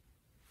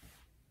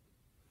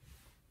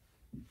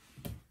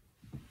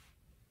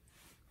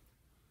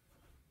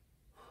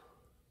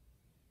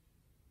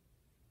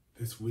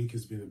This week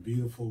has been a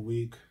beautiful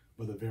week,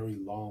 but a very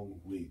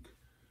long week.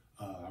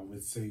 I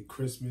would say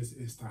Christmas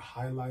is the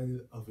highlight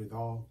of it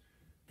all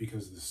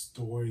because of the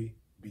story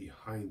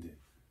behind it.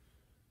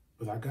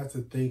 But I got to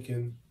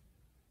thinking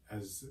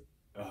as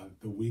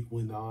the week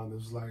went on, it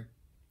was like,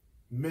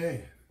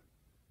 man,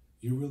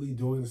 you're really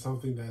doing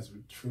something that's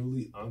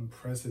truly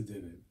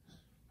unprecedented.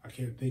 I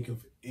can't think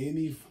of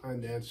any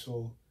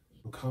financial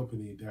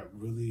company that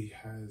really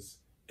has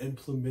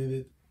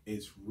implemented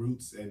its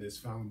roots and its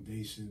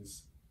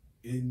foundations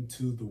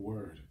into the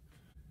word.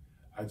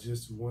 I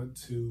just want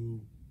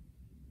to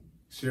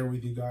share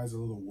with you guys a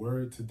little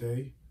word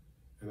today,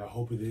 and I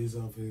hope it is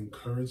of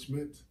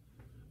encouragement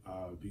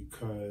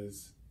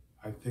because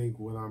I think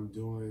what I'm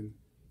doing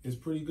is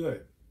pretty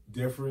good,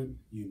 different,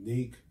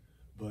 unique,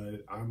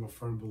 but I'm a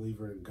firm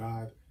believer in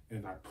God,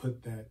 and I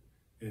put that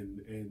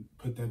and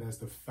put that as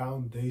the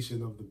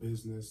foundation of the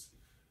business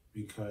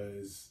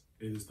because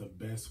it is the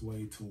best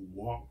way to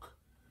walk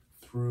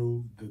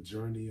through the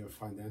journey of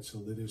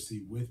financial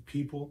literacy with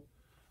people,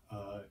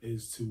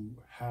 is to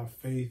have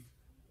faith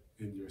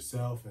in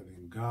yourself and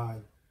in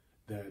God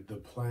that the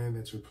plan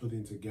that you're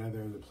putting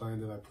together, the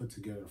plan that I put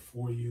together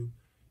for you,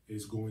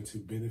 is going to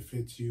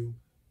benefit you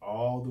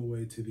all the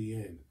way to the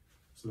end.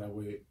 So that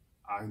way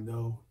I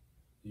know,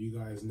 you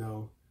guys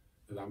know,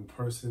 that I'm a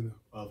person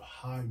of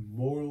high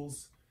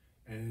morals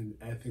and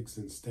ethics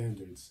and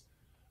standards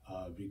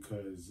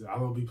because I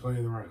don't be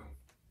playing around.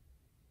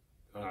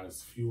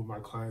 As few of my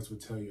clients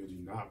would tell you, I do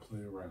not play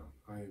around.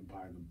 I am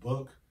by the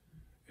book,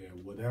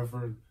 and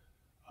whatever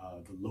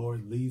the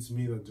Lord leads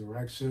me the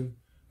direction,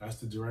 that's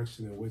the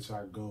direction in which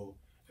I go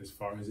as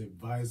far as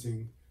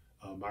advising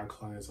my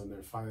clients on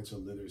their financial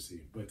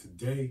literacy. But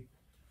today,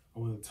 I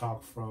want to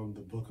talk from the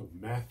book of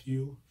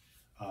Matthew,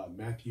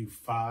 Matthew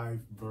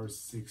 5, verse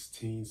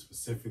 16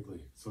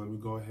 specifically. So let me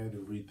go ahead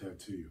and read that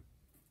to you.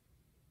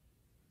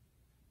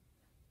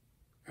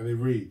 And it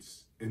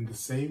reads, "In the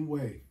same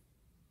way,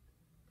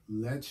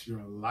 let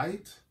your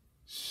light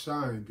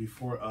shine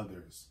before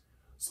others,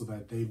 so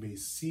that they may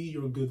see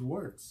your good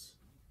works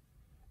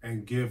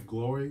and give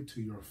glory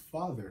to your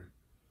Father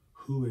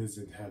who is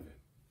in heaven."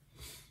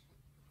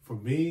 For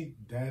me,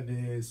 that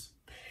is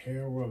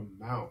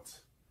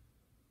paramount.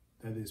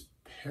 That is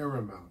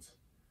paramount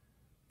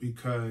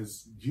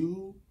because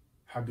you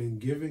have been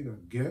giving a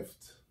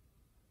gift,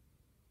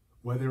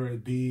 whether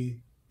it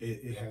be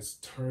it has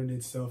turned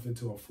itself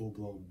into a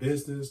full-blown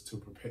business to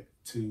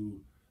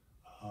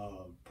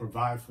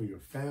provide for your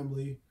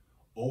family,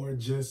 or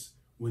just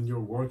when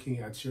you're working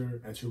at your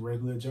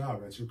regular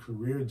job, at your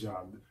career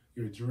job,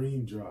 your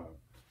dream job,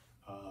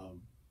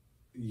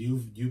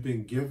 you've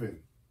been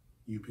given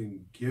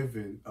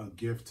a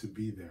gift to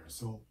be there.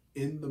 So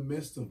in the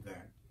midst of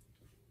that,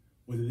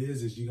 what it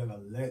is you gotta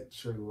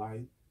let your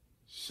light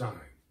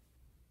shine.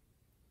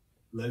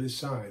 Let it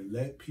shine.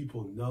 Let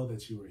people know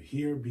that you are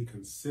here. Be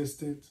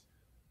consistent,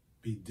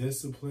 be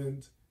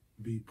disciplined,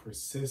 be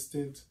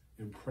persistent,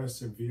 and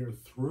persevere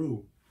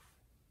through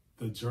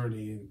the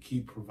journey and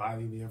keep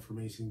providing the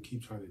information,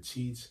 keep trying to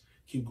teach,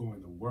 keep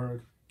going to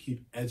work,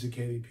 keep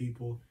educating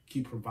people,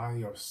 keep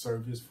providing a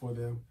service for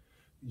them.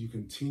 You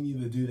continue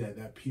to do that,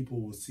 that people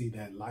will see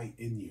that light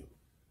in you.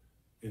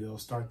 And it'll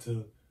start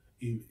to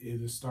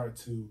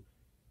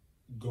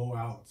go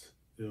out.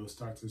 It'll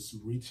start to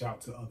reach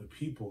out to other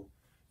people.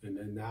 And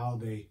then now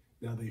they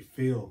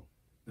feel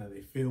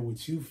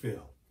what you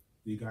feel.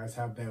 You guys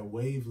have that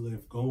wave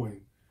lift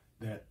going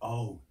that,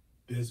 oh,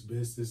 this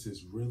business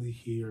is really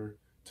here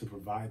to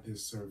provide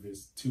this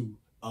service to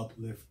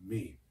uplift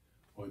me.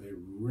 Or they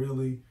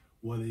really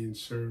want to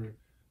ensure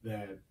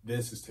that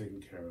this is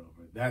taken care of,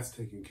 or that's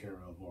taken care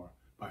of, or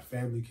my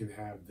family can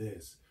have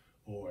this,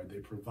 or they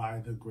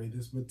provide the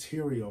greatest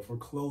material for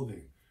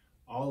clothing,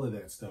 all of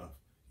that stuff.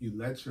 You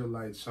let your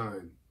light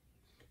shine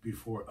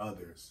before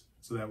others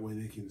so that way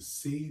they can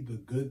see the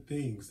good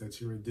things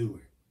that you're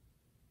doing.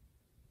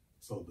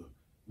 So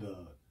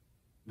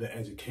the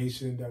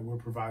education that we're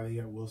providing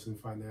at Wilson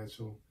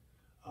Financial,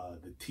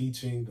 the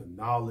teaching, the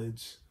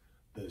knowledge,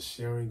 the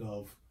sharing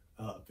of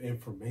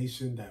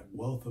information, that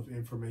wealth of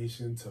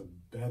information to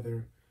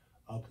better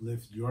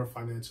uplift your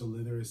financial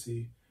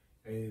literacy,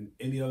 and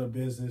any other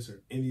business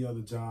or any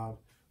other job,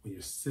 when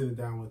you're sitting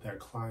down with that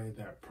client,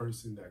 that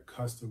person, that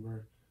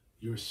customer,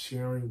 you're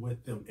sharing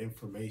with them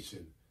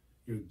information.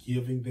 You're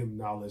giving them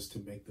knowledge to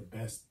make the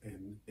best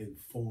and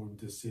informed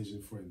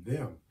decision for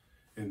them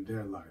in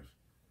their life.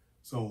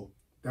 So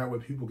that way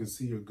people can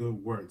see your good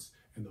works.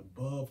 And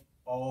above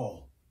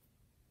all,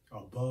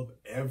 above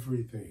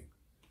everything,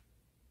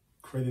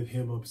 credit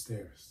him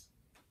upstairs.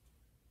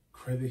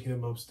 Credit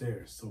him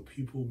upstairs so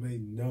people may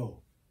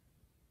know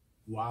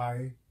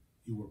why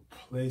you were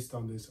placed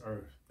on this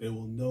earth. They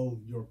will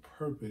know your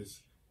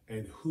purpose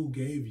and who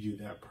gave you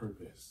that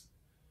purpose.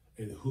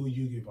 And who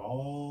you give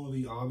all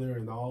the honor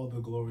and all the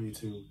glory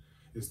to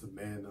is the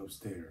man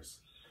upstairs.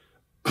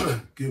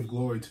 Give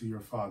glory to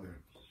your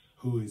Father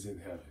who is in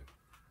heaven.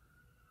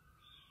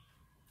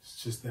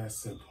 It's just that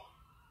simple.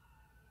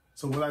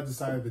 So what I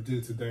decided to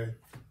do today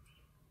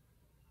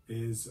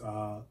is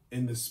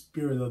in the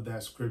spirit of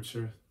that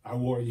scripture. I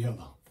wore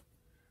yellow.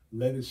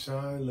 Let it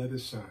shine, let it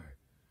shine.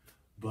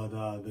 But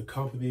the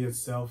company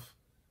itself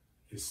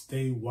is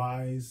stay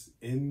wise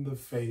in the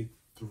faith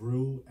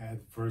through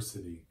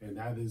adversity. And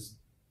that is,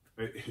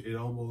 it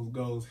almost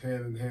goes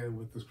hand in hand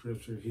with the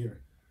scripture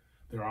here.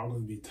 There are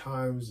going to be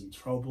times and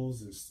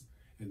troubles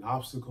and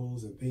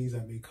obstacles and things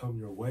that may come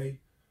your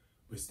way,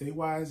 but stay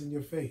wise in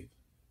your faith.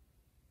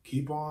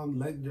 Keep on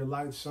letting your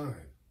light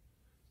shine.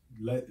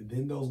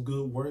 Then those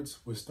good works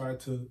will start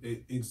to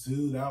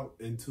exude out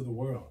into the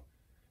world,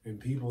 and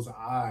people's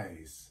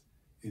eyes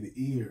and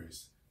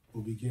ears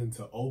will begin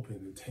to open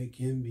and take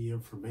in the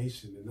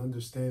information and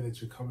understand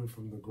that you're coming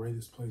from the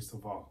greatest place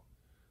of all.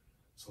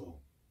 So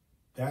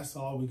that's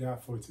all we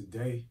got for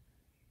today.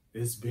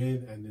 It's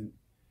been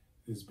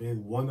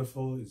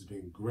wonderful. It's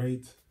been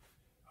great.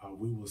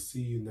 We will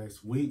see you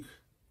next week.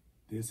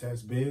 This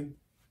has been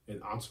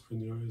An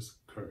Entrepreneur's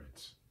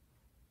Courage.